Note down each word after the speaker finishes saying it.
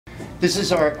This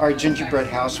is our gingerbread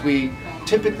house. We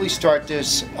typically start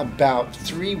this about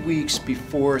 3 weeks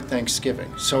before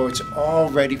Thanksgiving. So it's all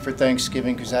ready for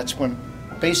Thanksgiving because that's when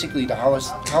basically the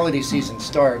holiday season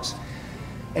starts.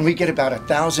 And we get about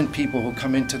 1,000 people who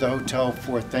come into the hotel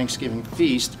for a Thanksgiving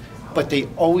feast, but they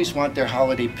always want their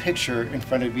holiday picture in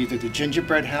front of either the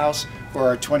gingerbread house or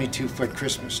our 22-foot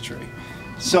Christmas tree.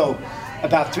 So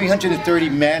about 330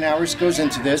 man hours goes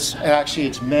into this, and actually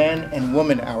it's man and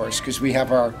woman hours because we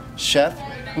have our chef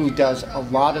who does a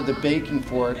lot of the baking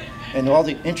for it, and all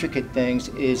the intricate things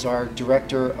is our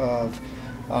director of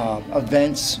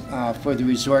events for the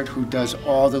resort who does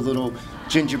all the little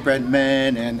gingerbread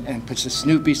men and puts the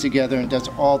Snoopies together and does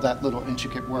all that little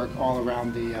intricate work all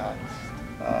around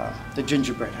the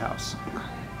gingerbread house.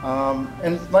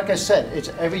 And like I said, it's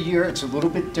every year it's a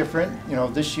little bit different. You know,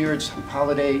 this year it's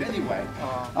holiday anyway.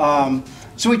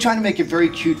 So we try to make it very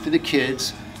cute for the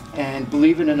kids. And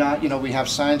believe it or not, you know, we have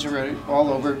signs already all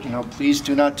over, you know, please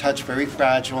do not touch, very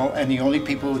fragile. And the only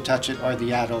people who touch it are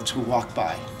the adults who walk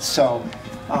by. So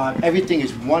everything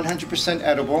is 100%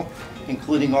 edible,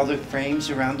 including all the frames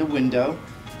around the window.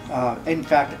 In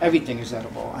fact, everything is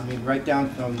edible. I mean, right down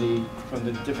from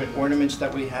the different ornaments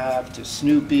that we have, to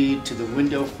Snoopy, to the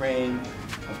window frame,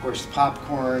 of course,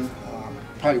 popcorn.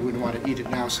 Probably wouldn't want to eat it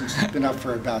now since it's been up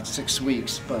for about 6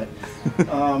 weeks. But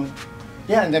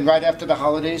yeah, and then right after the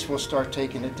holidays, we'll start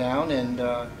taking it down. And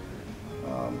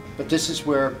but this is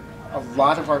where a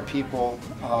lot of our people,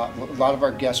 a lot of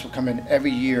our guests will come in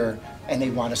every year, and they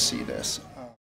want to see this.